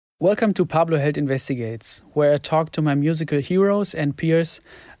Welcome to Pablo Held Investigates, where I talk to my musical heroes and peers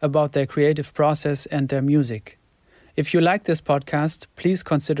about their creative process and their music. If you like this podcast, please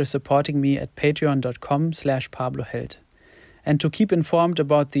consider supporting me at patreon.com/PabloHeld. And to keep informed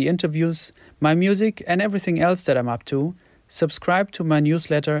about the interviews, my music and everything else that I'm up to, subscribe to my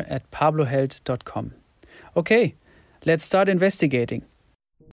newsletter at pabloheld.com. Okay, let's start investigating.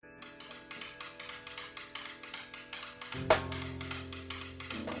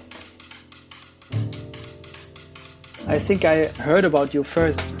 I think I heard about you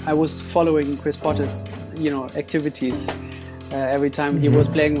first. I was following Chris Potter's, activities. Every time he was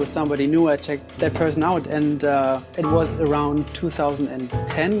playing with somebody new, I checked that person out. And it was around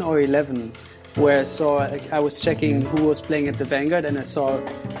 2010 or 11 where I was checking who was playing at the Vanguard, and I saw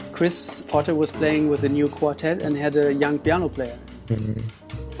Chris Potter was playing with a new quartet and had a young piano player.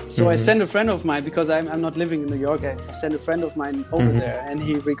 So I sent a friend of mine, because I'm not living in New York, I sent a friend of mine over there, and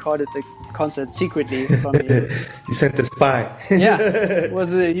he recorded the concert secretly from me. He sent a spy. Yeah, he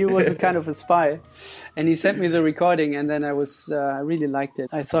was a kind of a spy. And he sent me the recording, and then I really liked it.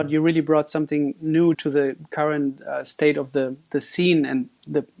 I thought you really brought something new to the current state of the scene and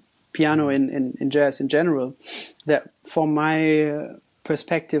the piano in jazz in general, that from my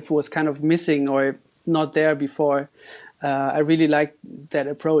perspective was kind of missing or not there before. I really liked that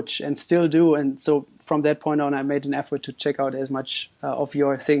approach and still do, and so from that point on I made an effort to check out as much of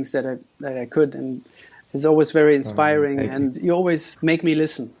your things that I could, and it's always very inspiring, and you always make me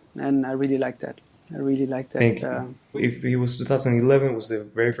listen, and I really like that. Thank you. If it was 2011, it was the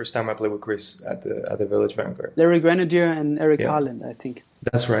very first time I played with Chris at the Village Vanguard. Larry Grenadier and Eric Harland, I think.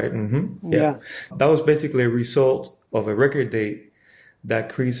 That's right. Yeah. That was basically a result of a record date that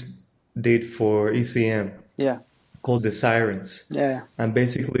Chris did for ECM. Yeah. Called The Sirens. Yeah. And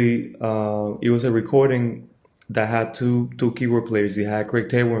basically, it was a recording that had two keyboard players. He had Craig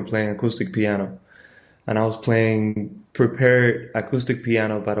Taborn playing acoustic piano, and I was playing prepared acoustic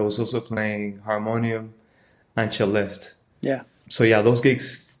piano, but I was also playing harmonium and celeste. Yeah. So yeah, those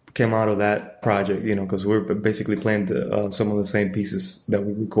gigs came out of that project, because we're basically playing some of the same pieces that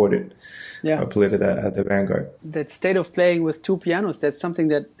we recorded. Yeah. I played it at the Vanguard. That state of playing with two pianos, that's something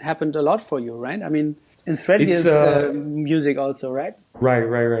that happened a lot for you, right? I mean, in Threadgill's music also, right?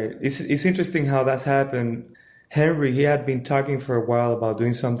 Right. It's interesting how that's happened. Henry, he had been talking for a while about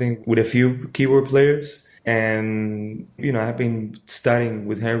doing something with a few keyboard players. And, I've been studying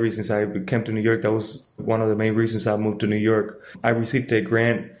with Henry since I came to New York. That was one of the main reasons I moved to New York. I received a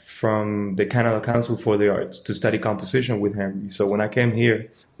grant from the Canada Council for the Arts to study composition with Henry. So when I came here,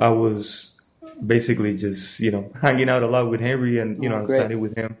 I was basically just, hanging out a lot with Henry and, studying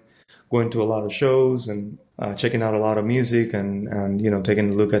with him. Going to a lot of shows and checking out a lot of music and taking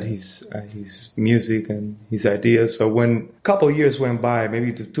a look at his music and his ideas. So when a couple of years went by,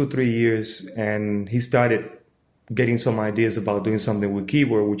 maybe 2-3 years, and he started getting some ideas about doing something with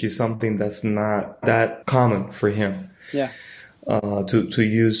keyboard, which is something that's not that common for him. Yeah. To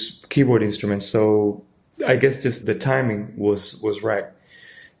use keyboard instruments. So I guess just the timing was right.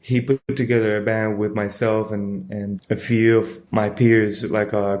 He put together a band with myself and a few of my peers,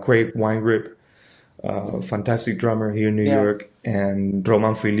 like Craig Weinrib, fantastic drummer here in New York, and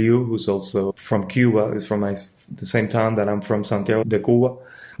Roman Filiu, who's also from Cuba. He's from the same town that I'm from, Santiago de Cuba.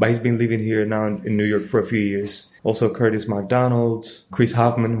 But he's been living here now in New York for a few years. Also Curtis McDonald, Chris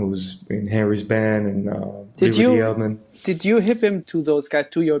Hoffman, who's in Henry's band, and Liberty Eldman. Did you hip him to those guys,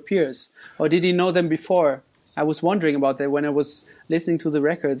 to your peers? Or did he know them before? I was wondering about that when I was listening to the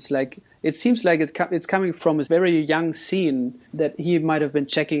records. Like, it seems like it's coming from a very young scene that he might have been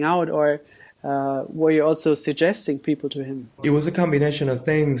checking out, or were you also suggesting people to him? It was a combination of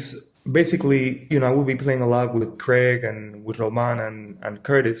things. Basically, I would be playing a lot with Craig and with Roman and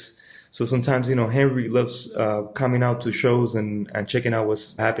Curtis. So sometimes, Henry loves coming out to shows and checking out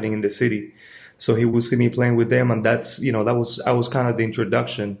what's happening in the city. So he would see me playing with them, and I was kind of the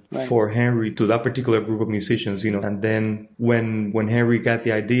introduction for Henry to that particular group of musicians, And then when Henry got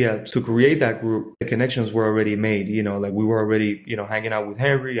the idea to create that group, the connections were already made, like we were already, hanging out with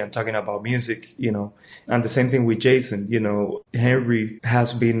Henry and talking about music, And the same thing with Jason, Henry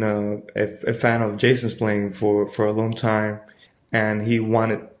has been a fan of Jason's playing for a long time. And he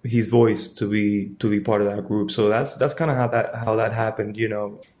wanted his voice to be part of that group. So that's kind of how that happened.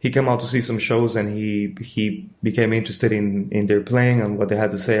 He came out to see some shows, and he became interested in their playing and what they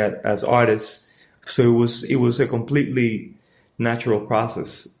had to say as artists. So it was a completely natural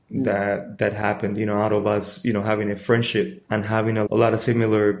process that happened. Out of us, having a friendship and having a lot of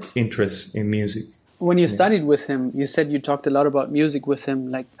similar interests in music. When you studied with him, you said you talked a lot about music with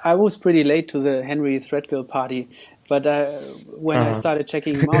him. Like, I was pretty late to the Henry Threadgill party. But when I started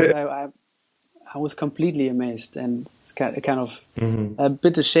checking him out, I was completely amazed, and it's kind of a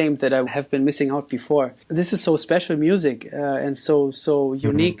bit ashamed that I have been missing out before. This is so special music and so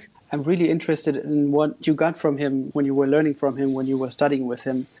unique. I'm really interested in what you got from him when you were learning from him, when you were studying with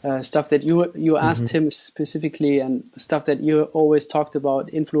him. Stuff that you asked him specifically, and stuff that you always talked about,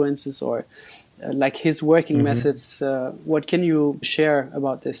 influences or like his working methods. What can you share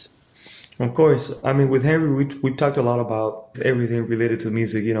about this? Of course. I mean, with Henry, we talked a lot about everything related to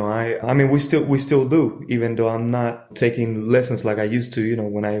music. You know, I mean, we still do, even though I'm not taking lessons like I used to. You know,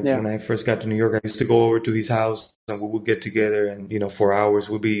 when I first got to New York, I used to go over to his house and we would get together, and for hours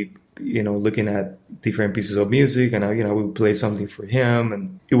we'd be, looking at different pieces of music, and we would play something for him,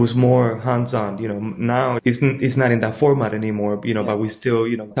 and it was more hands-on. Now it's not in that format anymore. But we still,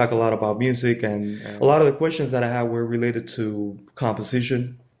 talk a lot about music, and a lot of the questions that I had were related to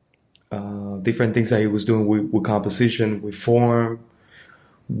composition. Different things that he was doing with composition, with form,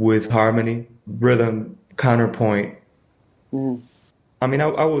 with harmony, rhythm, counterpoint. I mean,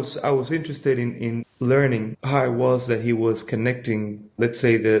 I was interested in learning how it was that he was connecting, let's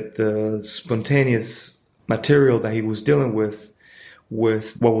say, the spontaneous material that he was dealing with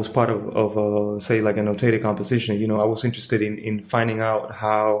what was part of say, like a notated composition. I was interested in finding out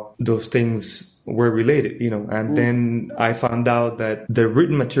how those things were related, and then I found out that the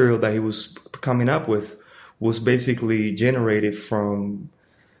written material that he was coming up with was basically generated from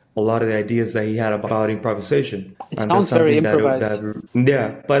a lot of the ideas that he had about improvisation. It sounds very improvised.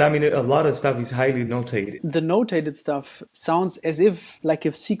 Yeah, but I mean, a lot of stuff is highly notated. The notated stuff sounds as if like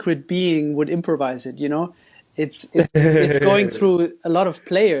a secret being would improvise it, It's going through a lot of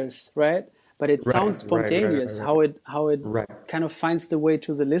players, right? But it sounds spontaneous. Right. How it kind of finds the way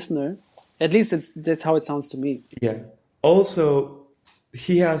to the listener. At least that's how it sounds to me. Yeah. Also,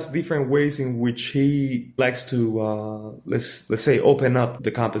 he has different ways in which he likes to let's say open up the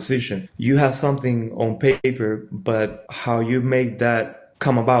composition. You have something on paper, but how you make that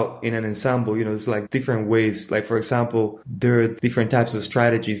come about in an ensemble, it's like different ways. Like, for example, there are different types of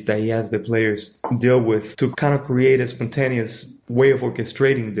strategies that he has the players deal with to kind of create a spontaneous way of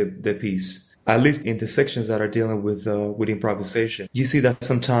orchestrating the piece. At least in the sections that are dealing with improvisation, you see that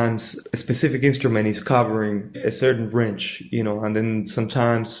sometimes a specific instrument is covering a certain range, and then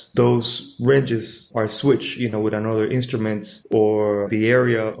sometimes those ranges are switched, with another instrument, or the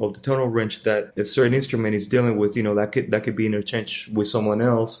area of the tonal range that a certain instrument is dealing with, that could be interchanged with someone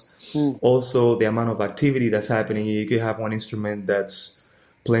else. Also, the amount of activity that's happening. You could have one instrument that's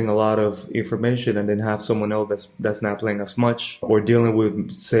playing a lot of information, and then have someone else that's not playing as much, or dealing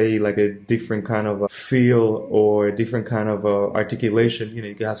with, say, like a different kind of a feel or a different kind of articulation.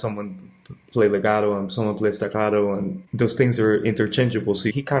 You can have someone play legato and someone play staccato, and those things are interchangeable. So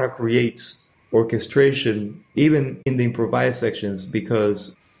he kind of creates orchestration even in the improvised sections,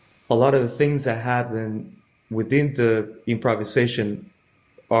 because a lot of the things that happen within the improvisation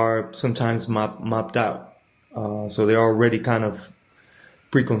are sometimes mapped out. So they're already kind of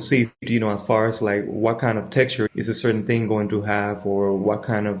preconceived, as far as like what kind of texture is a certain thing going to have, or what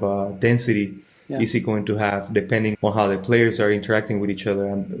kind of density is it going to have, depending on how the players are interacting with each other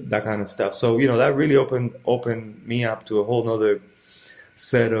and that kind of stuff. So, that really opened me up to a whole nother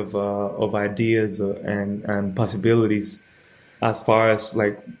set of ideas and possibilities as far as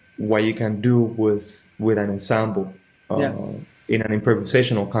like what you can do with an ensemble. In an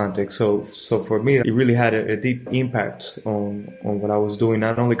improvisational context. So for me, it really had a deep impact on what I was doing,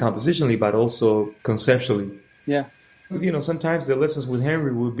 not only compositionally, but also conceptually. Yeah. Sometimes the lessons with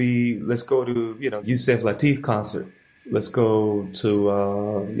Henry would be, let's go to, Yusef Lateef concert. Let's go to,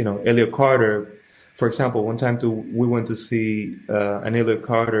 Elliot Carter. For example, one time we went to see an Elliot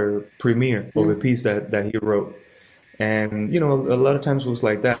Carter premiere of a piece that he wrote. And, a lot of times it was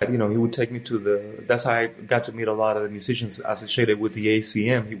like that. He would take me that's how I got to meet a lot of the musicians associated with the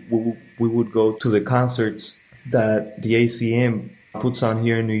ACM. We would go to the concerts that the ACM puts on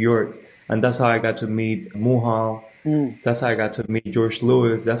here in New York. And that's how I got to meet Muhal. That's how I got to meet George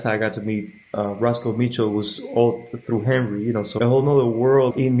Lewis. That's how I got to meet Roscoe Mitchell. It was all through Henry, so a whole nother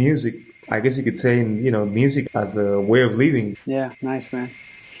world in music. I guess you could say, in, music as a way of living. Yeah, nice, man.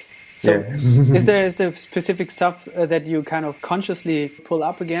 So is there specific stuff that you kind of consciously pull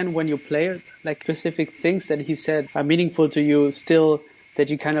up again when you play, like specific things that he said are meaningful to you still, that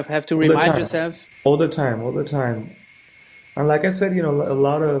you kind of have to remind yourself? All the time. And like I said, a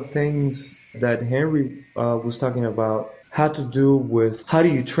lot of things that Henry was talking about had to do with how do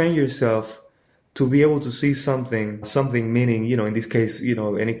you train yourself to be able to see something meaning, in this case,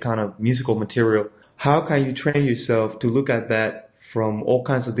 any kind of musical material. How can you train yourself to look at that from all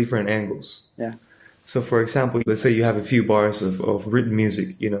kinds of different angles? Yeah. So for example, let's say you have a few bars of written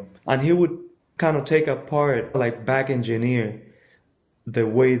music, and he would kind of take apart, like back engineer the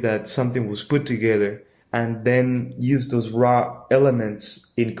way that something was put together and then use those raw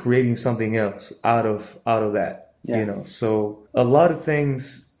elements in creating something else out of that, Yeah. So a lot of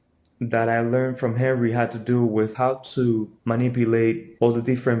things that I learned from Henry had to do with how to manipulate all the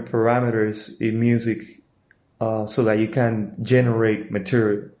different parameters in music, so that you can generate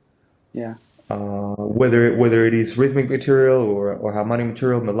material, Yeah. whether it is rhythmic material or harmonic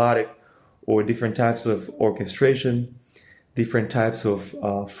material, melodic, or different types of orchestration, different types of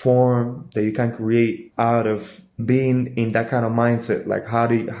form that you can create out of being in that kind of mindset. Like how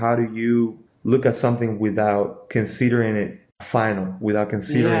do you look at something without considering it final, without Yeah,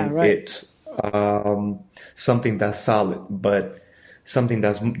 considering right. it something that's solid, but something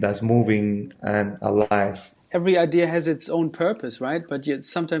that's moving and alive. Every idea has its own purpose, right? But yet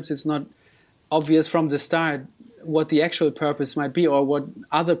sometimes it's not obvious from the start what the actual purpose might be or what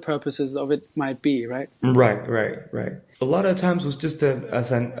other purposes of it might be, right? Right. A lot of times was just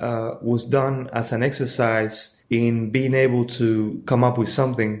was done as an exercise in being able to come up with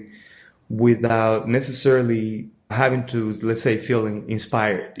something without necessarily having to, let's say, feeling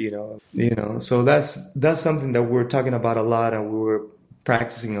inspired. So that's something that we're talking about a lot, and we were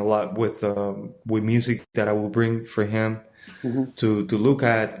practicing a lot with music that I will bring for him Hmm. to look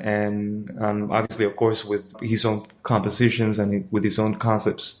at, and obviously, of course, with his own compositions and with his own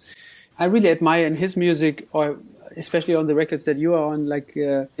concepts. I really admire in his music, or especially on the records that you are on, like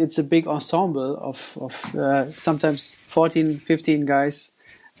it's a big ensemble of sometimes 14, 15 guys.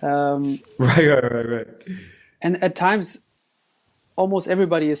 Um, Right. and at times, almost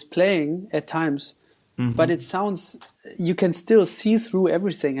everybody is playing at times, but it sounds, you can still see through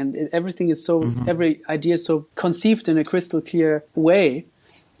everything. And everything is so, every idea is so conceived in a crystal clear way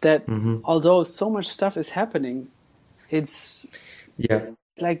that although so much stuff is happening, it's Yeah.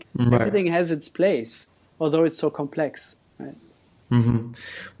 like Right. everything has its place, although it's so complex. Right?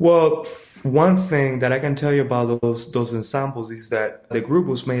 Well, one thing that I can tell you about those ensembles is that the group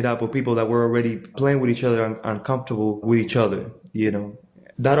was made up of people that were already playing with each other and comfortable with each other.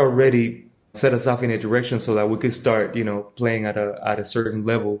 That already set us off in a direction so that we could start, playing at a certain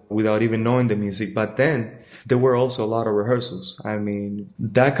level without even knowing the music. But then there were also a lot of rehearsals. I mean,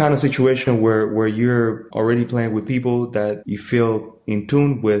 that kind of situation where you're already playing with people that you feel in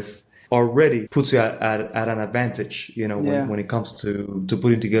tune with already puts you at an advantage, Yeah. when it comes to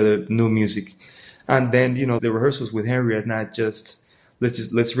putting together new music. And then, the rehearsals with Henry are not just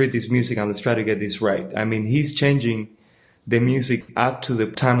let's read this music and let's try to get this right. I mean, he's changing the music up to the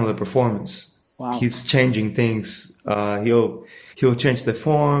time of the performance. Wow. Keeps changing things. He'll change the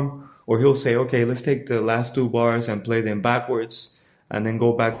form, or he'll say, okay, let's take the last two bars and play them backwards, and then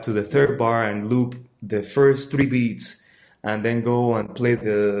go back to the third bar and loop the first three beats, and then go and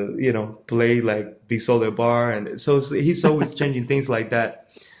play like this other bar. And so he's always changing things like that.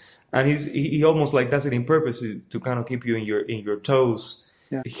 And he almost like does it in purpose to kind of keep you in your toes.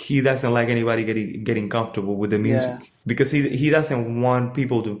 Yeah. He doesn't like anybody getting comfortable with the Yeah. music because he doesn't want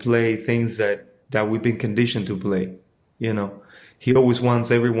people to play things that we've been conditioned to play. He always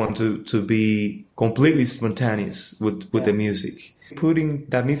wants everyone to be completely spontaneous with Yeah. the music. Putting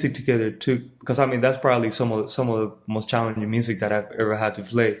that music together too, because I mean that's probably some of the most challenging music that I've ever had to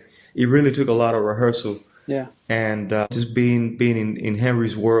play. It really took a lot of rehearsal Yeah. and just being in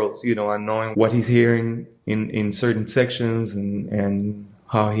Henry's world, and knowing what he's hearing in certain sections and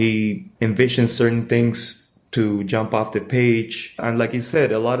how he envisions certain things to jump off the page. And like he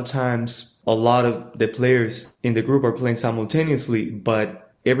said, a lot of times, a lot of the players in the group are playing simultaneously,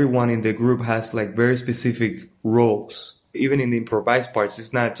 but everyone in the group has like very specific roles. Even in the improvised parts,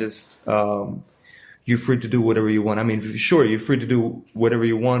 it's not just you're free to do whatever you want. I mean, sure, you're free to do whatever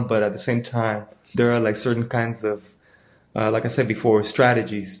you want, but at the same time, there are like certain kinds of, like I said before,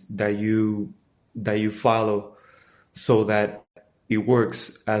 strategies that you follow so that it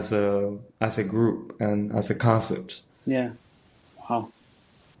works as a group and as a concept. Yeah. Wow.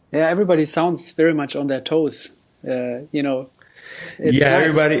 Yeah. Everybody sounds very much on their toes. It's Yeah,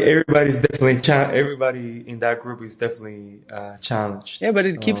 nice. everybody in that group is definitely challenged. Yeah, but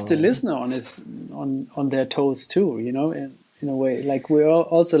it keeps the listener on their toes too, in a way. Like we're all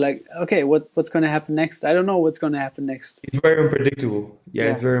also like, okay, what's going to happen next? I don't know what's going to happen next. It's very unpredictable. Yeah,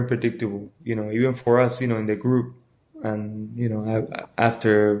 Yeah, it's very unpredictable. Even for us, in the group, and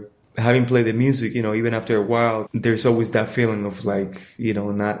after having played the music, even after a while, there's always that feeling of like,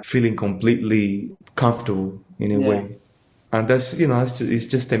 not feeling completely comfortable in a yeah, way. and that's it's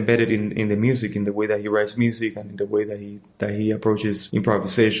just embedded in the music, in the way that he writes music, and in the way that he approaches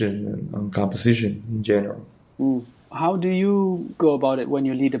improvisation and composition in general. Mm. How do you go about it when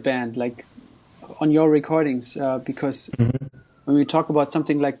you lead a band, like on your recordings? Because when we talk about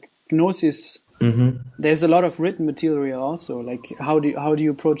something like Gnosis, there's a lot of written material also. Like how do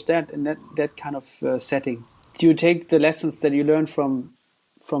you approach that in that kind of setting? Do you take the lessons that you learned from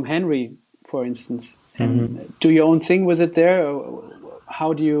Henry, for instance, and do your own thing with it there? Or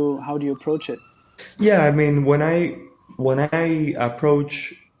how do you approach it? Yeah, I mean, when I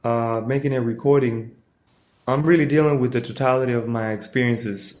approach making a recording, I'm really dealing with the totality of my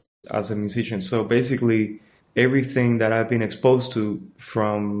experiences as a musician. So basically, everything that I've been exposed to,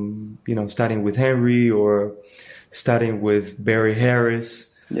 from starting with Henry, or starting with Barry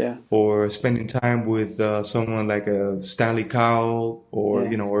Harris, Yeah, or spending time with someone like Stanley Cowell, or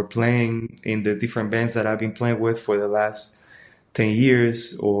yeah, or playing in the different bands that I've been playing with for the last 10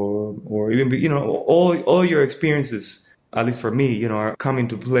 years, or even all your experiences, at least for me, are coming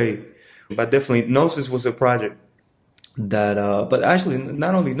to play. But definitely Gnosis was a project that but actually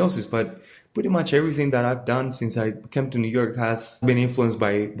not only Gnosis, but pretty much everything that I've done since I came to New York has been influenced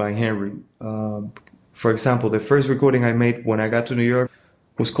by Henry. For example, the first recording I made when I got to New York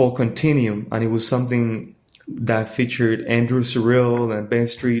was called Continuum, and it was something that featured Andrew Cyril and Ben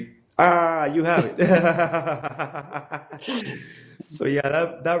Street. Ah, you have it. So yeah,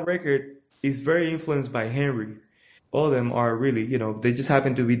 that record is very influenced by Henry. All of them are really, they just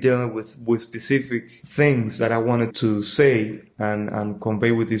happen to be dealing with specific things that I wanted to say and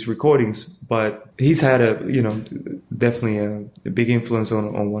convey with these recordings. But he's had definitely a big influence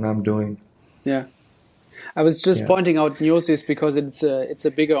on what I'm doing. yeah. I was just Yeah. pointing out Gnosis because it's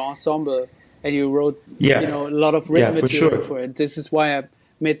a bigger ensemble, and you wrote Yeah. a lot of written Yeah, for material sure. for it. This is why I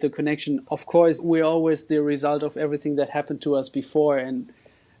made the connection. Of course, we're always the result of everything that happened to us before, and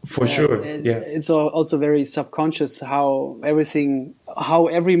For sure. Yeah. it's also very subconscious how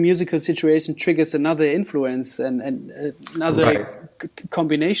every musical situation triggers another influence and another Right.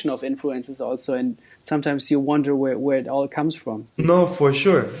 combination of influences also, and sometimes you wonder where it all comes from. No, for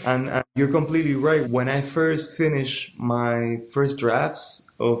sure. And you're completely right. When I first finished my first drafts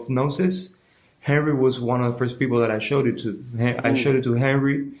of Gnosis, Henry was one of the first people that I showed it to. I showed it to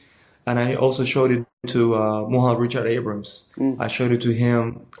Henry, and I also showed it to Mohal Richard Abrams. I showed it to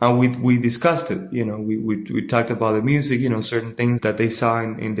him, and we discussed it. We talked about the music, certain things that they saw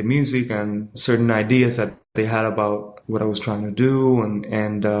in the music, and certain ideas that they had about what I was trying to do, and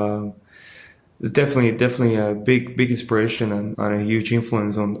it's definitely a big inspiration and a huge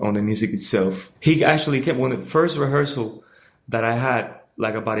influence on the music itself. He actually came when the first rehearsal that I had,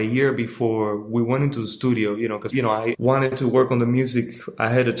 like about a year before we went into the studio, because I wanted to work on the music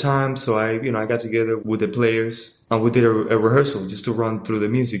ahead of time, so I got together with the players and we did a rehearsal just to run through the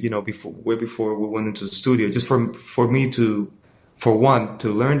music, way before we went into the studio, just for me to, for one, to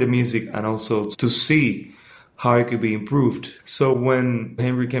learn the music, and also to see how it could be improved. So when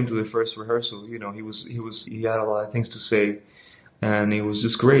Henry came to the first rehearsal, he had a lot of things to say, and it was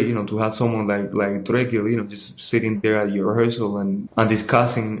just great, to have someone like Trekil, just sitting there at your rehearsal and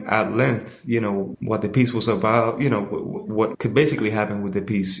discussing at length, what the piece was about, what could basically happen with the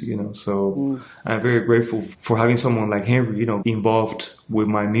piece, So I'm very grateful for having someone like Henry, involved with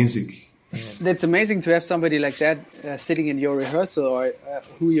my music. That's amazing to have somebody like that sitting in your rehearsal, or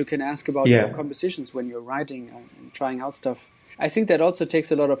who you can ask about your compositions when you're writing and trying out stuff. I think that also takes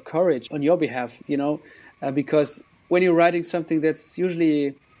a lot of courage on your behalf, because when you're writing something, that's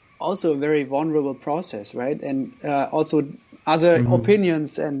usually also a very vulnerable process, right? And also other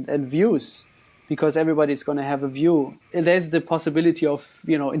opinions and views, because everybody's going to have a view. There's the possibility of,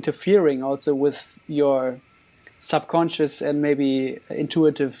 interfering also with your subconscious and maybe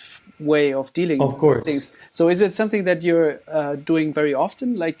intuitive way of dealing with things. So is it something that you're doing very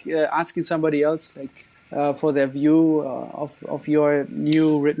often, like asking somebody else for their view of your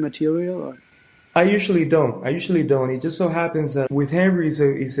new written material? Or? I usually don't. It just so happens that with Henry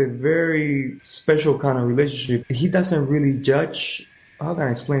is a very special kind of relationship. He doesn't really judge. How can I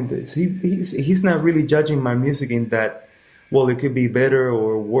explain this? He's not really judging my music in that, well, it could be better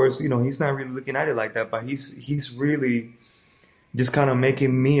or worse. He's not really looking at it like that. But he's really just kind of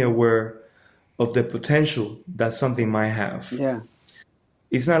making me aware of the potential that something might have. Yeah.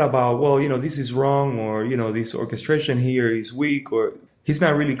 It's not about, well, this is wrong, or, this orchestration here is weak, or he's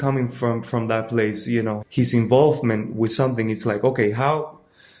not really coming from that place. His involvement with something, it's like, okay, how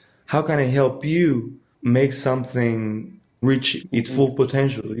can I help you make something reach its full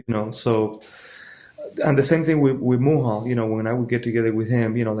potential, So, and the same thing with Muhal, when I would get together with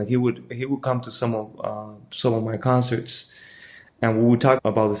him, like he would come to some of my concerts, and we would talk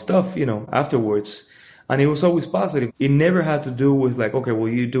about the stuff, afterwards. And it was always positive. It never had to do with like, okay,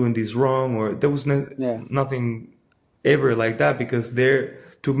 well, you're doing this wrong, or there was nothing ever like that, because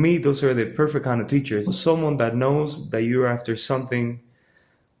to me, those are the perfect kind of teachers. Someone that knows that you're after something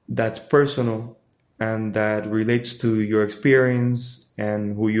that's personal and that relates to your experience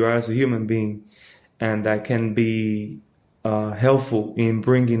and who you are as a human being, and that can be helpful in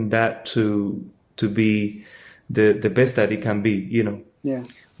bringing that to be the best that it can be, Yeah.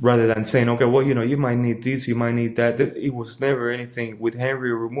 Rather than saying, okay, well, you might need this, you might need that. It was never anything with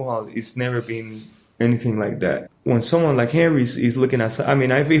Henry or Muhal. It's never been anything like that. When someone like Henry is looking at, I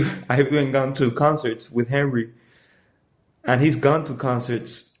mean, I've even gone to concerts with Henry, and he's gone to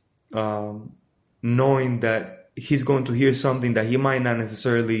concerts knowing that he's going to hear something that he might not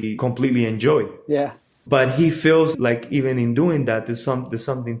necessarily completely enjoy. Yeah. But he feels like even in doing that, there's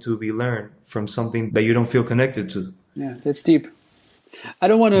something to be learned from something that you don't feel connected to. Yeah, that's deep. I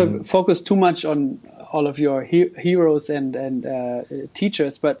don't want to focus too much on all of your heroes and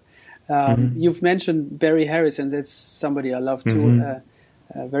teachers, but you've mentioned Barry Harris, and that's somebody I love too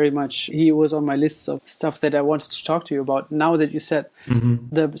very much. He was on my list of stuff that I wanted to talk to you about. Now that you said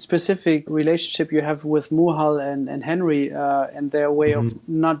the specific relationship you have with Muhal and Henry and their way of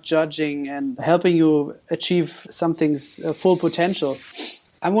not judging and helping you achieve something's full potential,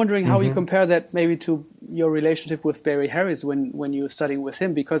 I'm wondering how you compare that maybe to your relationship with Barry Harris when you were studying with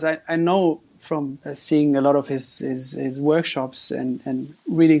him, because I know from seeing a lot of his workshops and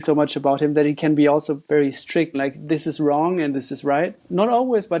reading so much about him that he can be also very strict, like this is wrong and this is right. Not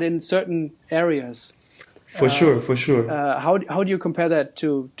always, but in certain areas. For sure. How do you compare that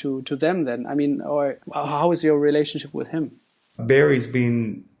to them then? I mean, or how is your relationship with him? Barry's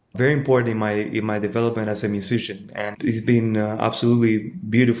been very important in my development as a musician, and he's been absolutely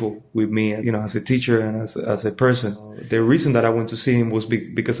beautiful with me, as a teacher and as a person. The reason that I went to see him was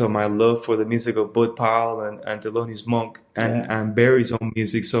because of my love for the music of Bud Powell and Thelonious Monk and Barry's own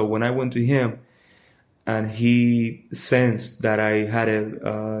music. So when I went to him, and he sensed that I had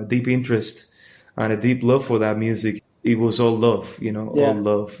a deep interest and a deep love for that music, it was all love, all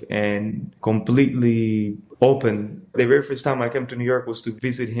love, and completely open. The very first time I came to New York was to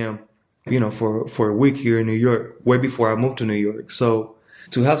visit him, for a week here in New York, way before I moved to New York. So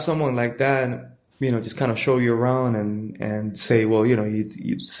to have someone like that, just kind of show you around and say, well,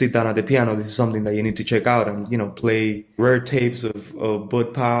 you sit down at the piano, this is something that you need to check out, and, play rare tapes of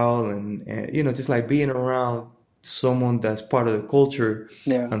Bud Powell and just like being around someone that's part of the culture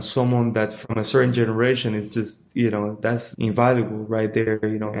and someone that's from a certain generation is just, that's invaluable right there,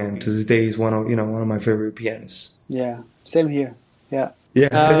 and to this day he's one of my favorite pianists. Yeah, same here. Yeah.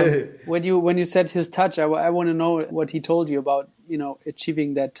 When you said his touch, I want to know what he told you about,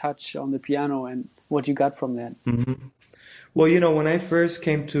 achieving that touch on the piano and what you got from that. Well, when I first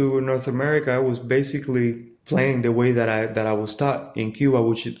came to North America, I was basically playing the way that I was taught in Cuba,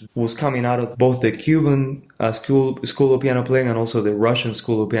 which was coming out of both the Cuban school of piano playing and also the Russian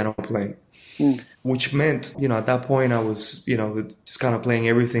school of piano playing. Which meant, at that point I was, just kind of playing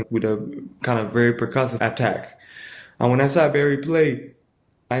everything with a kind of very percussive attack. And when I saw Barry play,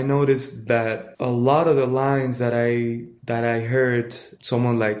 I noticed that a lot of the lines that I heard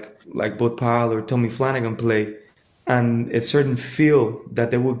someone like Bud Powell or Tommy Flanagan play, and a certain feel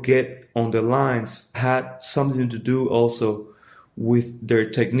that they would get on the lines had something to do also with their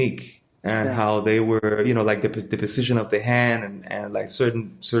technique and how they were, like the position of the hand and like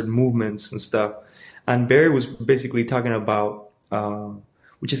certain movements and stuff. And Barry was basically talking about,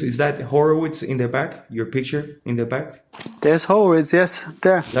 is that Horowitz in the back? Your picture in the back? There's Horowitz, yes,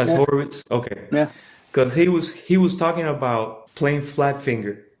 there. That's Horowitz. Okay. Yeah. Because he was talking about playing flat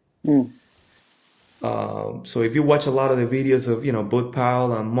finger. So if you watch a lot of the videos of Bud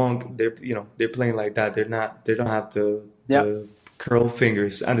Powell and Monk, they're playing like that. They don't have the curl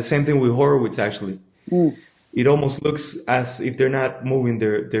fingers. And the same thing with Horowitz actually. It almost looks as if they're not moving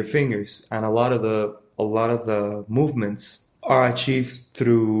their fingers, and a lot of the movements are achieved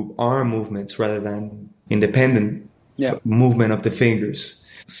through arm movements rather than independent movement of the fingers.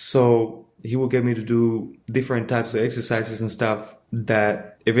 So he would get me to do different types of exercises and stuff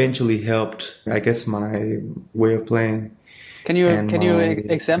that eventually helped, I guess, my way of playing. Can you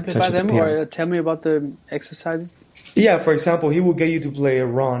exemplify them or tell me about the exercises? Yeah, for example, he will get you to play a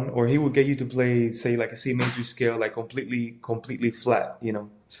run, or he will get you to play, say, like a C major scale, like completely flat,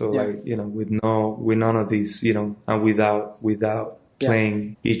 So like, with none of these, and without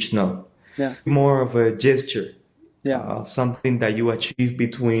playing each note. Yeah. More of a gesture. Yeah. Something that you achieve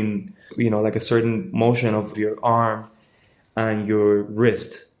between, like a certain motion of your arm and your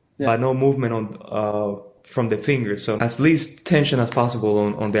wrist, but no movement from the fingers. So as least tension as possible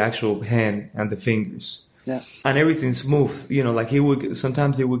on the actual hand and the fingers. Yeah. And everything's smooth. Like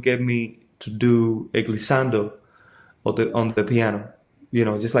sometimes he would get me to do a glissando on the piano.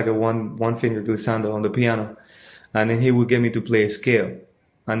 Just like a one finger glissando on the piano. And then he would get me to play a scale.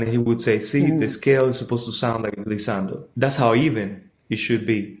 And then he would say, see, the scale is supposed to sound like a glissando. That's how even it should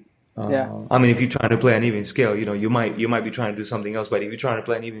be. I mean, if you're trying to play an even scale, you might be trying to do something else. But if you're trying to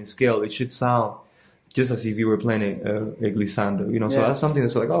play an even scale, it should sound just as if you were playing a glissando. So that's something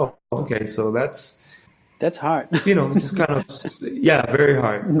that's like, oh, okay, so that's hard. Just kind of, very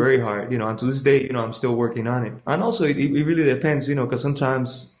hard, very hard. And to this day, I'm still working on it. And also, it really depends, because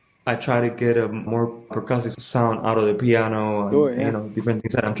sometimes I try to get a more percussive sound out of the piano, and different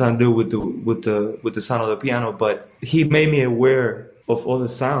things that I'm trying to do with the sound of the piano. But he made me aware of all the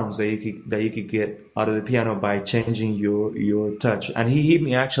sounds that you could get out of the piano by changing your touch. And he hit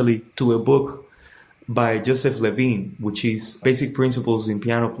me actually to a book by Joseph Levine, which is Basic Principles in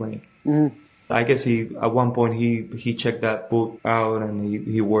Piano Playing. I guess at one point he checked that book out and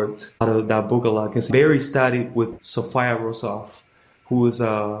he worked out of that book a lot, because Barry studied with Sofia Rosoff, who was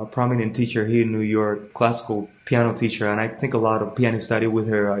a prominent teacher here in New York, classical piano teacher. And I think a lot of pianists studied with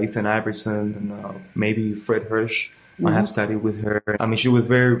her, Ethan Iverson and maybe Fred Hirsch. I have studied with her. I mean, she was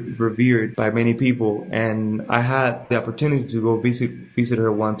very revered by many people. And I had the opportunity to go visit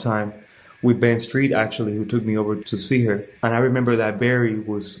her one time with Ben Street, actually, who took me over to see her. And I remember that Barry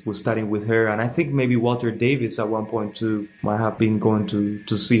was studying with her. And I think maybe Walter Davis at one point too might have been going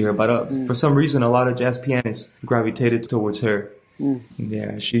to see her. But for some reason, a lot of jazz pianists gravitated towards her.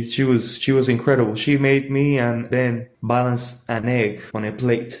 Yeah, she was incredible. She made me and Ben balance an egg on a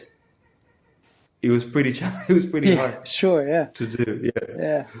plate. It was pretty hard. Sure, yeah. To do,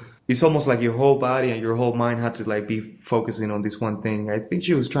 yeah. It's almost like your whole body and your whole mind had to like be focusing on this one thing. I think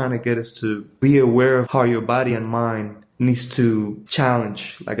she was trying to get us to be aware of how your body and mind needs to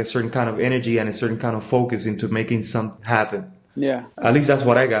challenge like a certain kind of energy and a certain kind of focus into making something happen. Yeah. At least that's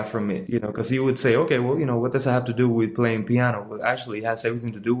what I got from it, because he would say, okay, well, what does it have to do with playing piano? Well, actually, it has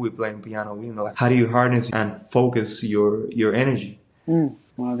everything to do with playing piano. Like how do you harness and focus your energy?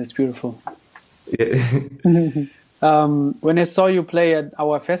 Wow, that's beautiful. When I saw you play at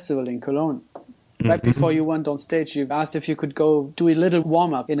our festival in Cologne, right before you went on stage, you asked if you could go do a little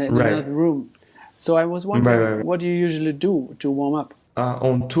warm-up in another room. So I was wondering, what do you usually do to warm up?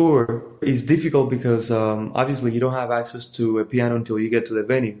 On tour, it's difficult because obviously you don't have access to a piano until you get to the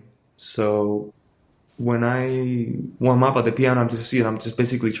venue. So when I warm up at the piano, I'm just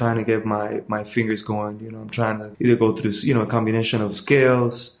basically trying to get my fingers going. I'm trying to either go through a combination of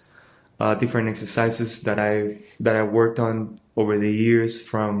scales, different exercises that I worked on over the years,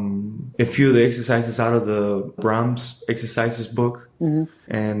 from a few of the exercises out of the Brahms exercises book,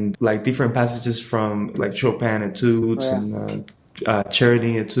 and like different passages from like Chopin etudes and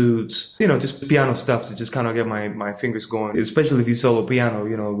Czerny etudes, just piano stuff to just kind of get my fingers going, especially if you solo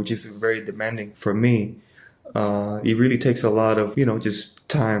piano, which is very demanding for me. It really takes a lot of, just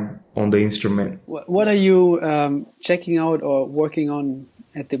time on the instrument. What are you checking out or working on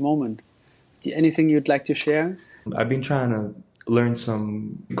at the moment? Anything you'd like to share? I've been trying to learn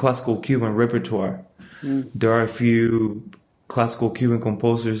some classical Cuban repertoire. There are a few classical Cuban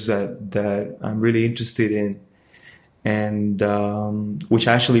composers that I'm really interested in, and which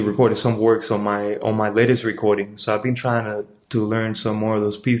I actually recorded some works on my latest recording. So I've been trying to learn some more of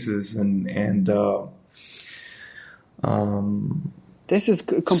those pieces, and this is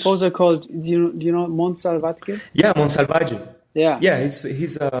a composer called, do you know Montsalvatge? Yeah, Montsalvatge. Yeah. Yeah,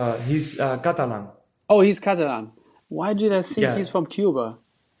 he's Catalan. Oh, he's Catalan. Why did I think he's from Cuba?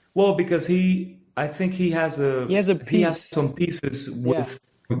 Well, because I think he has some pieces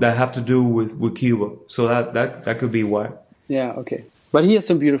that have to do with Cuba. So that could be why. Yeah, okay. But he has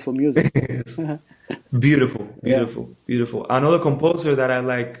some beautiful music. Beautiful. Another composer that I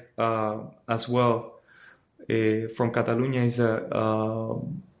like as well from Catalonia is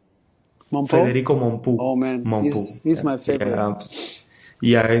Federico Mompou. Oh man, Mompou. He's my favorite.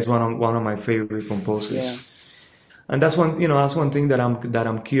 He's one of my favorite composers. Yeah. And that's one thing that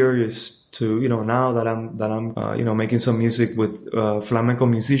I'm curious to, now that I'm making some music with flamenco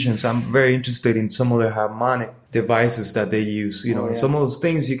musicians. I'm very interested in some of the harmonic devices that they use. Some of those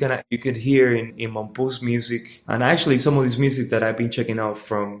things you could hear in Mompou's music, and actually some of this music that I've been checking out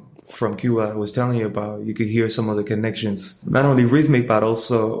from Cuba, I was telling you about, you could hear some of the connections, not only rhythmic, but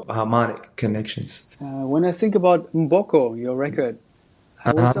also harmonic connections. When I think about Mboko, your record,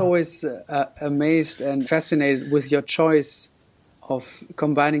 I was always amazed and fascinated with your choice of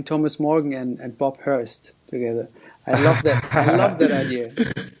combining Thomas Morgan and Bob Hurst together. I love that. I love that idea.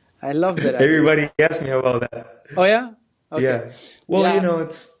 I love that idea. Everybody asks me about that. Oh yeah? Okay. Yeah. Well, Yeah.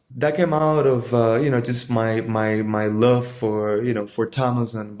 it's that came out of just my love for for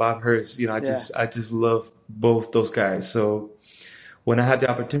Thomas and Bob Hurst. Yeah. I just love both those guys. So when I had the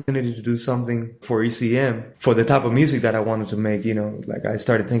opportunity to do something for ECM for the type of music that I wanted to make, like I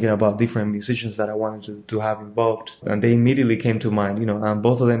started thinking about different musicians that I wanted to have involved, and they immediately came to mind, and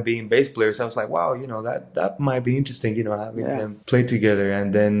both of them being bass players. I was like, wow, that might be interesting, having Yeah. them play together.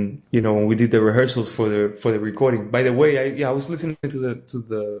 And then, when we did the rehearsals for the recording, by the way, I was listening to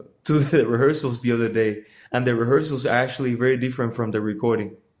the rehearsals the other day, and the rehearsals are actually very different from the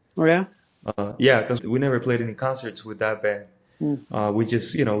recording. Oh yeah? Yeah, because we never played any concerts with that band. We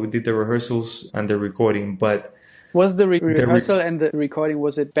just, we did the rehearsals and the recording, but Was the rehearsal and the recording,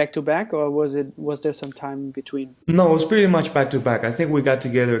 was it back to back, or was there some time in between? no, it was pretty much back to back. I think we got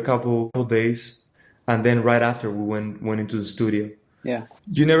together a couple days, and then right after we went into the studio. Yeah.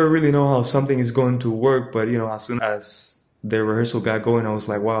 You never really know how something is going to work, but as soon as the rehearsal got going, I was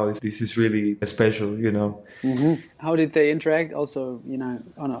like, wow, this is really special, Mm-hmm. How did they interact also,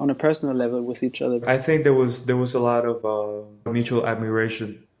 on a personal level with each other? I think there was a lot of mutual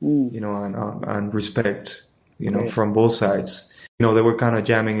admiration, and respect, Great. from both sides. They were kind of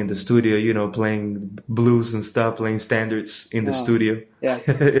jamming in the studio, playing blues and stuff, playing standards in the studio. Yeah.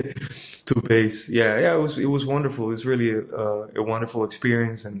 To bass. Yeah, it was wonderful. It was really a wonderful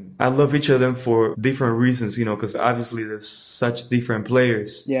experience, and I love each of them for different reasons, because obviously there's such different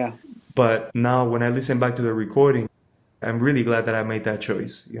players. Yeah. But now when I listen back to the recording, I'm really glad that I made that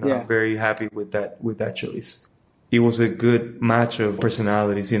choice. Yeah. I'm very happy with that choice. It was a good match of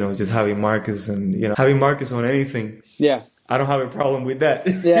personalities, just having Marcus and, having Marcus on anything. Yeah. I don't have a problem with that.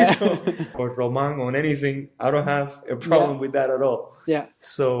 Yeah. Or Roman on anything. I don't have a problem with that at all. Yeah.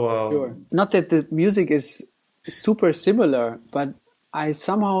 So, Sure. Not that the music is super similar, but I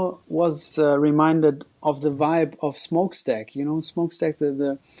somehow was reminded of the vibe of Smokestack. Smokestack,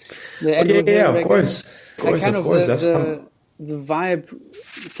 the Andrew Hill of record. course. Of course, of course. The vibe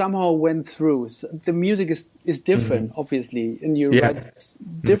somehow went through. So the music is different, obviously, and you write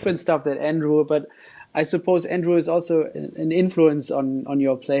different stuff than Andrew, but I suppose Andrew is also an influence on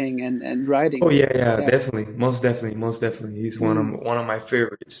your playing and writing. Oh yeah, definitely, most definitely. He's one of my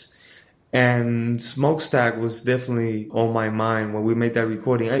favorites. And Smokestack was definitely on my mind when we made that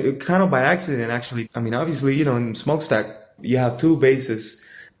recording. Kind of by accident, actually. I mean, obviously, in Smokestack you have two basses,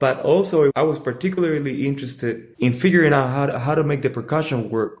 but also I was particularly interested in figuring out how to make the percussion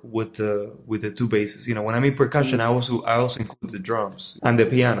work with the two basses. When I mean percussion, I also include the drums and the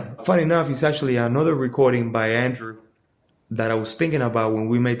piano. Funny enough, it's actually another recording by Andrew that I was thinking about when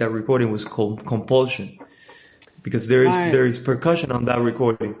we made that recording was called Compulsion, because there is percussion on that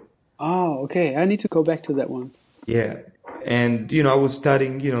recording. Oh, okay. I need to go back to that one. Yeah. And, I was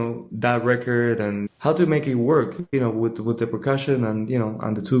studying, that record and how to make it work, with the percussion and,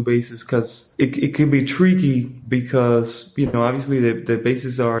 on the two basses, because it could be tricky because, obviously the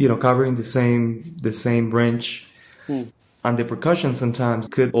basses are, covering the same range. And the percussion sometimes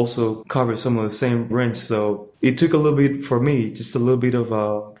could also cover some of the same range. So it took a little bit for me, just a little bit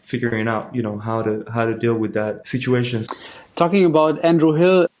of figuring out, how to deal with that situation. Talking about Andrew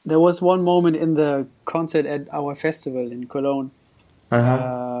Hill, there was one moment in the concert at our festival in Cologne.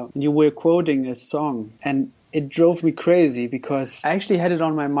 You were quoting a song, and it drove me crazy because I actually had it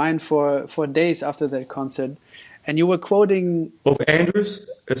on my mind for days after that concert. And you were quoting... Of Andrews?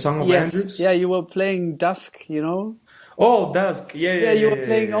 A song of Andrews? Yeah, you were playing Dusk, Oh, Dusk. Yeah, you were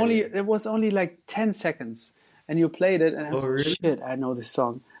playing it was only like 10 seconds. And you played it, and I was really? shit, I know this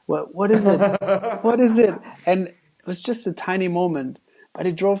song. What is it? What is it? And it was just a tiny moment, but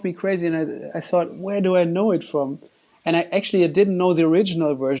it drove me crazy. And I thought, where do I know it from? And I didn't know the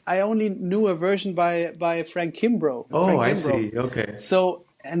original version. I only knew a version by Frank Kimbrough. I see. Okay. So,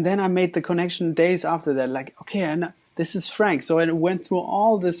 and then I made the connection days after that. Like, okay, and this is Frank. So I went through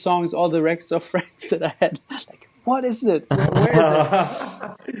all the songs, all the records of Franks that I had. Like, what is it? Where is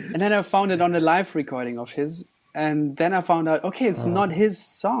it? And then I found it on a live recording of his. And then I found out, okay, it's not his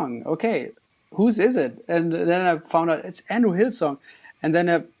song. Okay, whose is it? And then I found out it's Andrew Hill's song. And then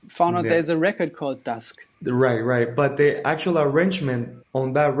I found out there's a record called Dusk. Right. But the actual arrangement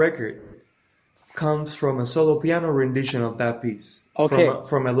on that record comes from a solo piano rendition of that piece. Okay.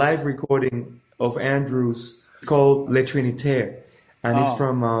 From a live recording of Andrew's called Les Trinitaires. And it's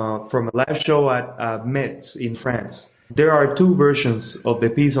from a live show at Metz in France. There are two versions of the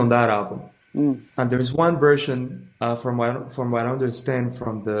piece on that album. And there's one version, from what I understand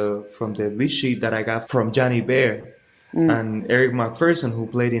from the lead sheet that I got from Johnny Bear, and Eric McPherson, who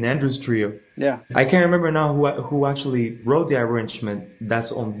played in Andrew's trio. Yeah. I can't remember now who actually wrote the arrangement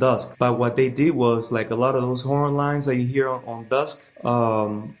that's on Dusk. But what they did was like a lot of those horn lines that you hear on Dusk.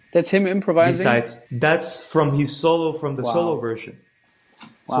 That's him improvising? Besides, that's from his solo, from the solo version.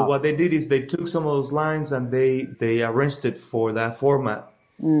 So what they did is they took some of those lines and they arranged it for that format.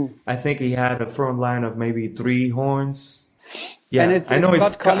 I think he had a front line of maybe 3 horns. Yeah, and I know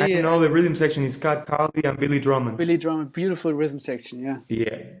Scott Colley, I know the rhythm section is Scott Colley and Billy Drummond. Billy Drummond, beautiful rhythm section, yeah.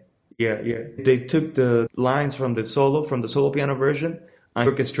 Yeah. They took the lines from the solo piano version, and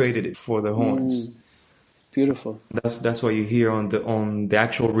orchestrated it for the horns. Beautiful. That's what you hear on the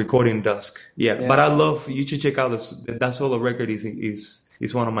actual recording Dusk. Yeah. But I love, you should check out that solo record is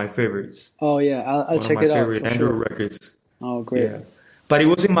one of my favorites. Oh yeah, I'll check it out. One of my favorite Andrew records. Oh great. Yeah. But it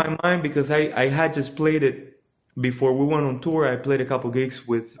was in my mind because I had just played it before we went on tour. I played a couple gigs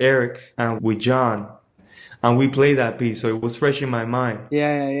with Eric and with John, and we played that piece, so it was fresh in my mind.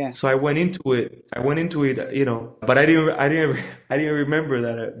 Yeah. So I went into it, but I didn't remember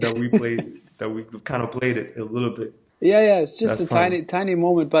that we played that we kind of played it a little bit. Yeah. It's just a tiny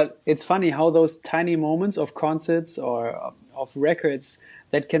moment, but it's funny how those tiny moments of concerts or of records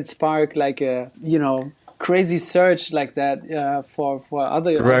that can spark like a crazy search like that for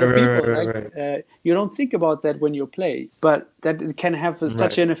other people. Right. You don't think about that when you play, but that it can have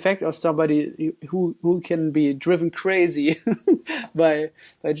such an effect of somebody who can be driven crazy by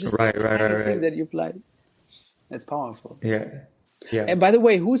just anything that you play. It's powerful. Yeah. And by the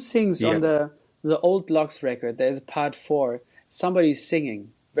way, who sings on the Old Locks record? There's a part 4. Somebody's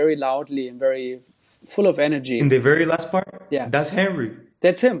singing very loudly and very full of energy. In the very last part? Yeah. That's Henry.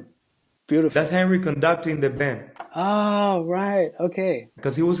 That's him. Beautiful. That's Henry conducting the band. Oh, right. Okay.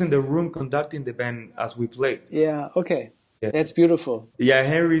 Because he was in the room conducting the band as we played. Yeah. Okay. Yeah. That's beautiful. Yeah,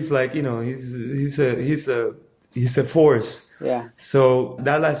 Henry's like, he's a force. Yeah. So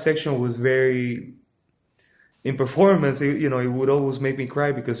that last section was very, in performance, it would always make me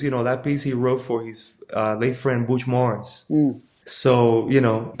cry because, that piece he wrote for his late friend Butch Morris. So,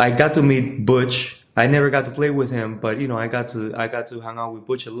 I got to meet Butch. I never got to play with him, but I got to hang out with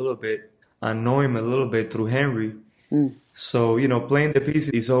Butch a little bit and know him a little bit through Henry. So playing the piece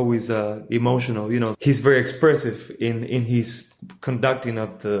is always emotional. He's very expressive in his conducting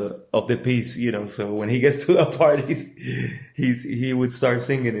of the piece. So when he gets to that part, he would start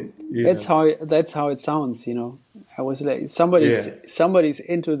singing it. That's how it sounds. I was like somebody's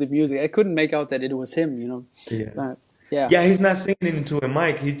into the music. I couldn't make out that it was him. Yeah. Yeah, he's not singing into a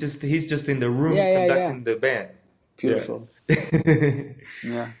mic. He's just in the room conducting the band. Beautiful.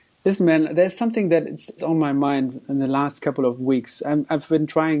 Yeah. Listen, man, there's something that it's on my mind in the last couple of weeks. I've been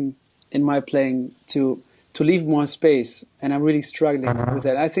trying in my playing to leave more space, and I'm really struggling with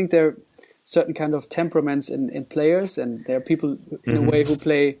that. I think there are certain kind of temperaments in players, and there are people in a way who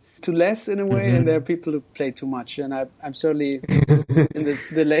play too less in a way, and there are people who play too much. And I'm certainly in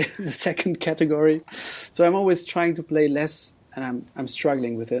the second category. So I'm always trying to play less, and I'm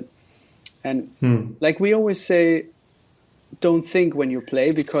struggling with it. And like we always say, don't think when you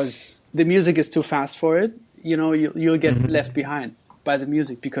play because the music is too fast for it. You'll get left behind by the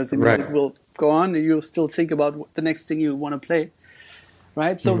music because the music will go on, and you'll still think about the next thing you want to play.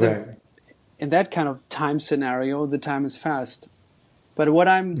 Right? So in that kind of time scenario, the time is fast. But what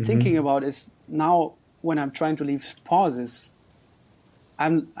I'm thinking about is now when I'm trying to leave pauses,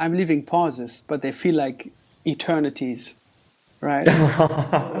 I'm leaving pauses, but they feel like eternities, right?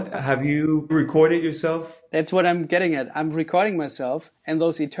 Have you recorded yourself? That's what I'm getting at. I'm recording myself, and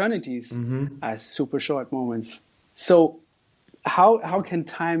those eternities are super short moments. So how can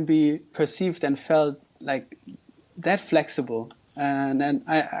time be perceived and felt like that flexible? And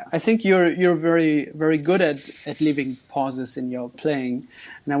I think you're very, very good at leaving pauses in your playing.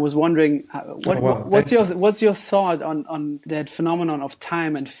 And I was wondering, what's your thought on that phenomenon of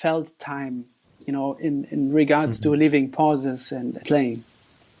time and felt time, in regards to leaving pauses and playing?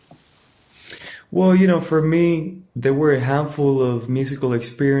 Well, for me, there were a handful of musical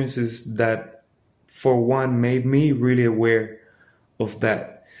experiences that, for one, made me really aware of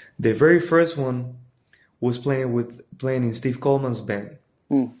that. The very first one was playing in Steve Coleman's band.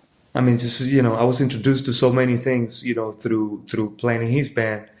 I mean, I was introduced to so many things, through playing in his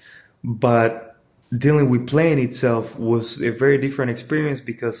band, but dealing with playing itself was a very different experience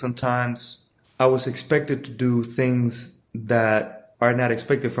because sometimes I was expected to do things that are not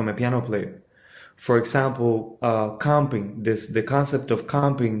expected from a piano player. For example, comping. The concept of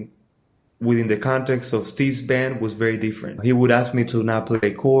comping within the context of Steve's band was very different. He would ask me to not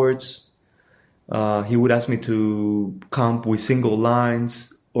play chords. He would ask me to comp with single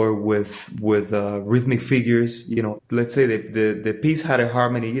lines or with rhythmic figures. Let's say the piece had a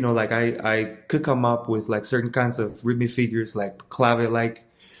harmony. Like I could come up with like certain kinds of rhythmic figures, like clave-like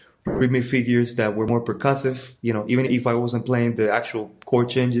rhythmic figures that were more percussive. Even if I wasn't playing the actual chord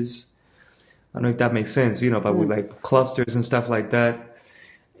changes. I don't know if that makes sense. But with like clusters and stuff like that,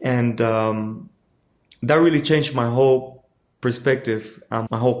 and that really changed my whole perspective,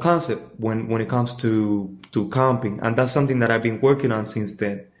 my whole concept when it comes to comping, and that's something that I've been working on since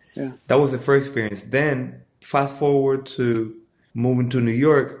then. Yeah. That was the first experience. Then fast forward to moving to New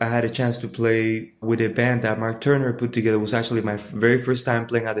York, I had a chance to play with a band that Mark Turner put together. It was actually my very first time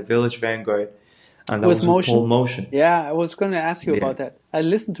playing at the Village Vanguard, and that was with Paul Motion. Yeah, I was going to ask you about that. I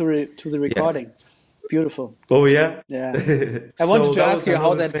listened to the recording. Yeah. Beautiful. Oh yeah. Yeah. I wanted to ask you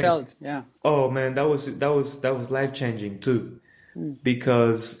how that felt. Yeah. Oh man, that was life changing too,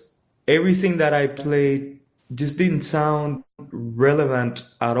 because everything that I played just didn't sound relevant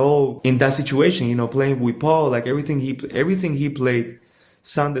at all in that situation. Playing with Paul, like everything he played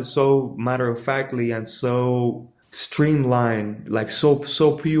sounded so matter of factly and so streamlined, like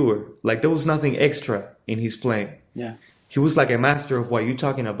so pure. Like there was nothing extra in his playing. Yeah. He was like a master of what you're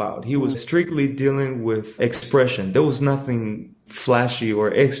talking about. He was strictly dealing with expression. There was nothing flashy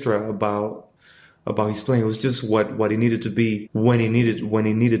or extra about his playing. It was just what he needed to be when he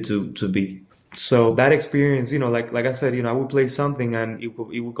needed to be. So that experience, like I said, I would play something and it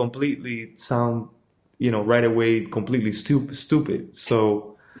would completely sound, right away completely stupid.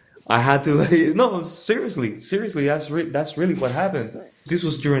 So I had to no, seriously, that's really what happened. This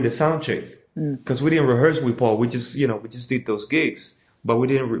was during the sound check. Because we didn't rehearse with Paul, we just did those gigs, but we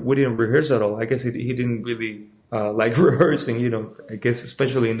didn't rehearse at all. I guess he didn't really like rehearsing, I guess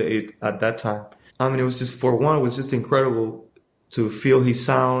especially at that time. I mean, it was just incredible to feel his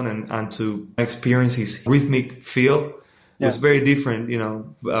sound and to experience his rhythmic feel. It was very different,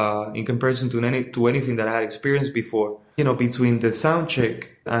 in comparison to anything that I had experienced before. Between the sound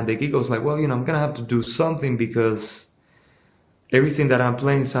check and the gig, I was like, well, I'm gonna have to do something because everything that I'm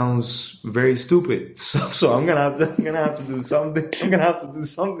playing sounds very stupid. So I'm gonna have to do something. I'm gonna have to do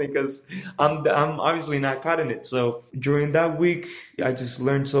something because I'm obviously not cutting it. So during that week, I just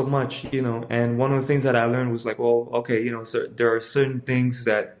learned so much, and one of the things that I learned was like, well, okay, so there are certain things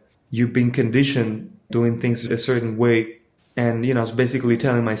that you've been conditioned doing things a certain way. And, I was basically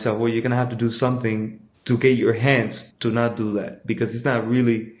telling myself, well, you're gonna have to do something to get your hands to not do that, because it's not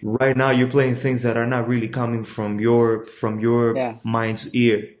really right now you're playing things that are not really coming from your mind's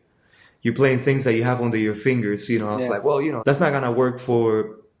ear. You're playing things that you have under your fingers. I was like, well, that's not gonna work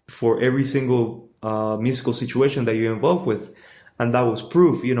for every single musical situation that you're involved with. And that was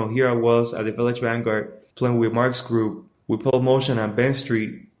proof. Here I was at the Village Vanguard playing with Mark's group, with Paul Motion and Ben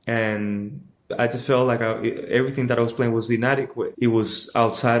Street, and I just felt like everything that I was playing was inadequate. It was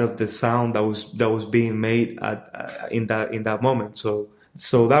outside of the sound that was being made in that moment.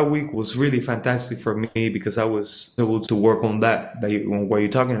 So that week was really fantastic for me because I was able to work on what you're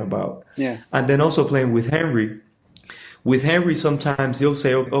talking about. Yeah. And then also playing with Henry. With Henry, sometimes he'll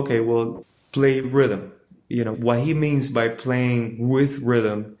say, okay, well, play rhythm. What he means by playing with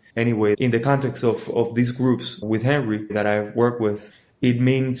rhythm, anyway, in the context of these groups with Henry that I've worked with, it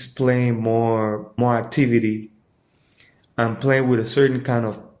means playing more activity and playing with a certain kind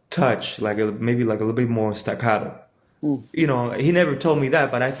of touch, maybe like a little bit more staccato. He never told me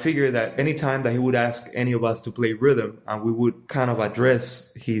that, but I figured that anytime that he would ask any of us to play rhythm and we would kind of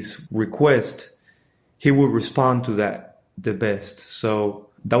address his request, he would respond to that the best. So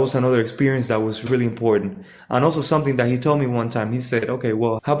that was another experience that was really important. And also something that he told me one time, he said, okay,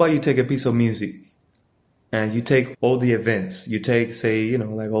 well, how about you take a piece of music and you take all the events, you take, say,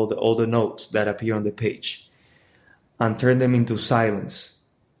 like all the notes that appear on the page and turn them into silence.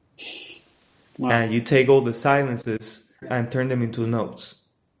 Wow. And you take all the silences and turn them into notes.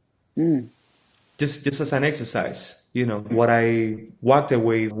 Just as an exercise. What I walked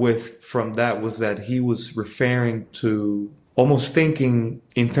away with from that was that he was referring to almost thinking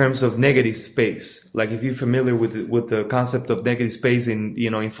in terms of negative space. Like if you're familiar with the concept of negative space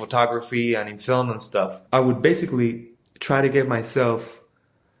in photography and in film and stuff, I would basically try to get myself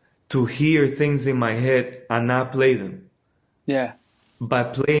to hear things in my head and not play them. Yeah. By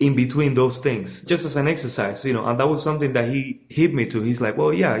playing in between those things, just as an exercise, and that was something that he hit me to. He's like,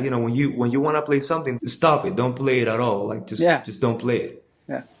 well, yeah, when you want to play something, stop it. Don't play it at all. Like just don't play it.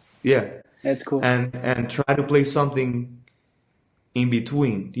 Yeah. Yeah. That's cool. And try to play something in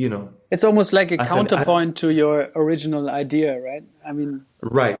between, It's almost like a counterpoint to your original idea, right? I mean,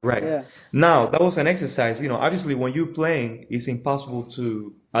 right. Yeah. Now that was an exercise, obviously when you're playing, it's impossible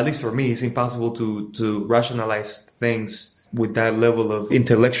to, at least for me, it's impossible to rationalize things with that level of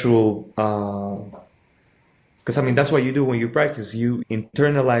intellectual, because I mean, that's what you do when you practice. You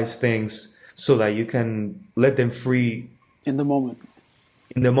internalize things so that you can let them free In the moment.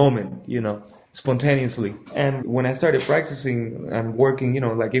 in the moment, you know, spontaneously. And when I started practicing and working, you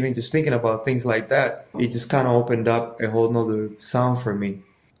know, like even just thinking about things like that, it just kind of opened up a whole nother sound for me.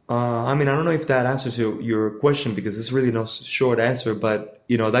 I mean, I don't know if that answers your question because it's really no short answer, but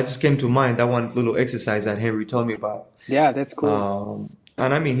you know, that just came to mind. That one little exercise that Henry told me about. Yeah, that's cool.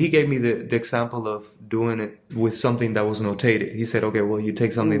 And I mean, he gave me the example of doing it with something that was notated. He said, okay, well, you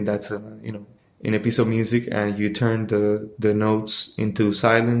take something that's, you know, in a piece of music and you turn the notes into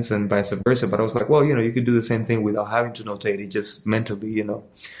silence and vice versa. But I was like, well, you know, you could do the same thing without having to notate it, just mentally, you know.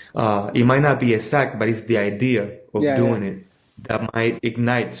 It might not be exact, but it's the idea of doing it that might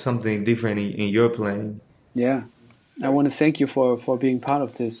ignite something different in your playing. Yeah. I want to thank you for being part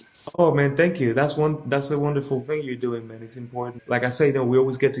of this. Oh man, thank you. That's a wonderful thing you're doing, man. It's important. Like I say, you know, we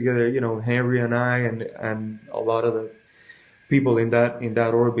always get together, you know, Henry and I and a lot of the people in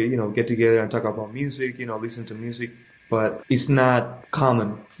that orbit, you know, get together and talk about music, you know, listen to music. But it's not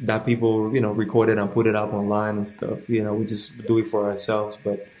common that people, you know, record it and put it up online and stuff. You know, we just do it for ourselves.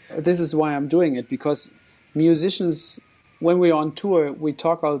 But this is why I'm doing it, because musicians, when we're on tour, we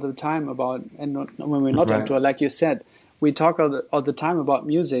talk all the time about, and when we're not on tour, like you said, we talk all the time about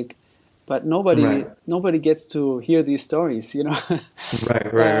music, but nobody gets to hear these stories, you know.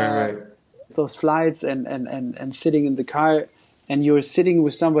 Right. Those flights and sitting in the car, and you're sitting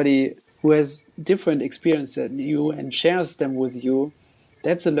with somebody who has different experience than you and shares them with you.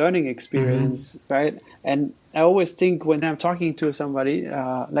 That's a learning experience, right? And I always think when I'm talking to somebody,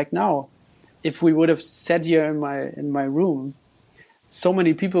 like now, if we would have sat here in my room, so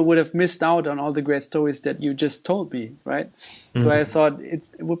many people would have missed out on all the great stories that you just told me, right? So I thought it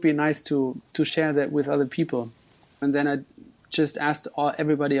would be nice to share that with other people. And then I just asked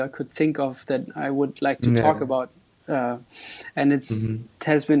everybody I could think of that I would like to talk about. And it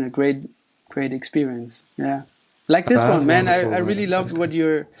has been a great experience. Yeah. Like this one, man. I really loved what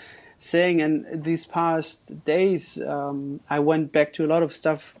you're saying. And these past days, I went back to a lot of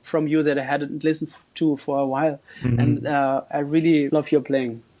stuff from you that I hadn't listened to for a while. And I really love your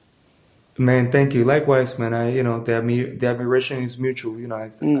playing. Man, thank you. Likewise, man. You know, the admiration is mutual. You know,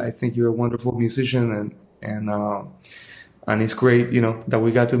 I think you're a wonderful musician and it's great, you know, that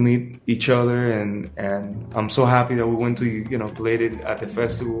we got to meet each other and I'm so happy that we went to, you know, played it at the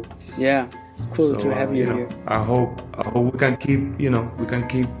festival. Yeah, it's cool to have you here. I hope we can keep, you know,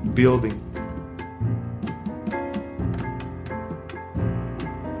 building.